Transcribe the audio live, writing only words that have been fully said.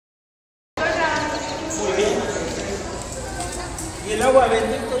El agua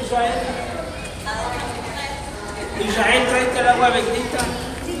bendita, Israel. Israel, tráete el agua bendita.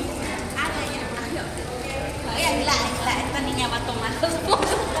 Esta niña va a tomar los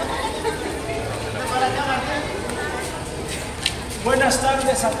pozos. Buenas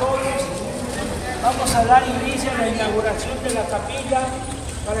tardes a todos. Vamos a dar inicio a la inauguración de la capilla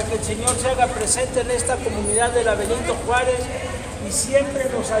para que el Señor se haga presente en esta comunidad de la Benito Juarez y siempre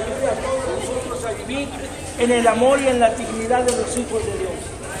nos ayude a todos nosotros a vivir en el amor y en la dignidad de los hijos de Dios.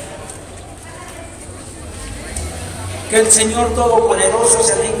 Que el Señor Todopoderoso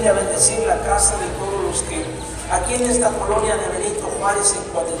se digne a bendecir la casa de todos los que aquí en esta colonia de Benito Juarez, en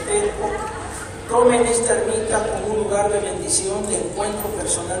Coatetelco, tomen esta ermita como un lugar de bendición, de encuentro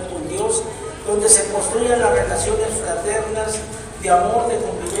personal con Dios, donde se construyan las relaciones fraternas, de amor, de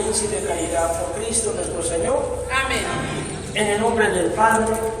convivencia y de caridad. Por Cristo nuestro Señor. Amén. En el nombre del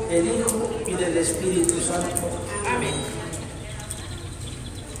Padre, del Hijo y del Espíritu Santo. Amén.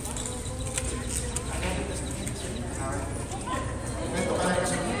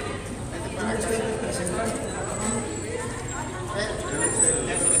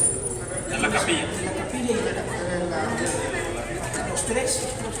 En la capilla. En la capilla y los tres.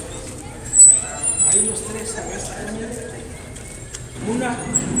 Ahí los tres. Una,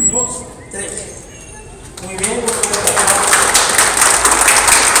 dos, tres. Muy bien.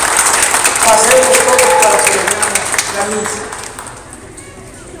 Pasemos todos para celebrar la misa.